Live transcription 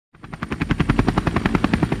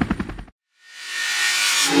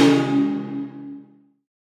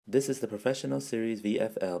This is the Professional Series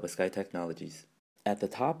VFL by Sky Technologies. At the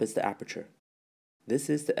top is the aperture. This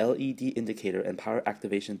is the LED indicator and power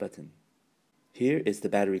activation button. Here is the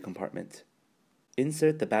battery compartment.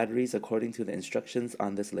 Insert the batteries according to the instructions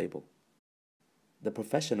on this label. The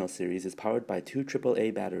Professional Series is powered by two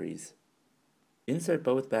AAA batteries. Insert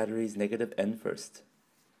both batteries negative end first.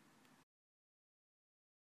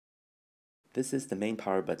 This is the main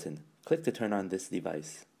power button. Click to turn on this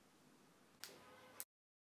device.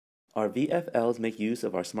 Our VFLs make use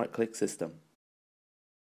of our Smart Click system.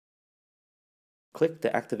 Click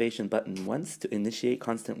the activation button once to initiate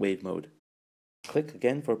constant wave mode. Click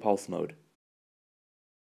again for pulse mode.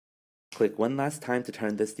 Click one last time to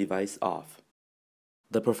turn this device off.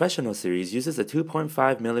 The Professional Series uses a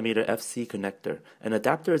 2.5mm FC connector. An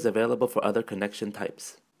adapter is available for other connection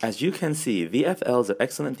types. As you can see, VFLs are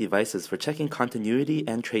excellent devices for checking continuity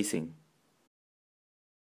and tracing.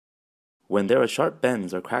 When there are sharp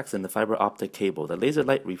bends or cracks in the fiber optic cable, the laser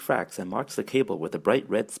light refracts and marks the cable with a bright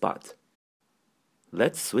red spot.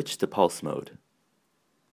 Let's switch to pulse mode.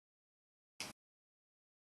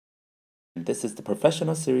 This is the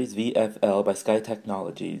Professional Series VFL by Sky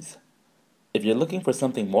Technologies. If you're looking for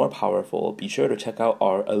something more powerful, be sure to check out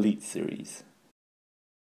our Elite series.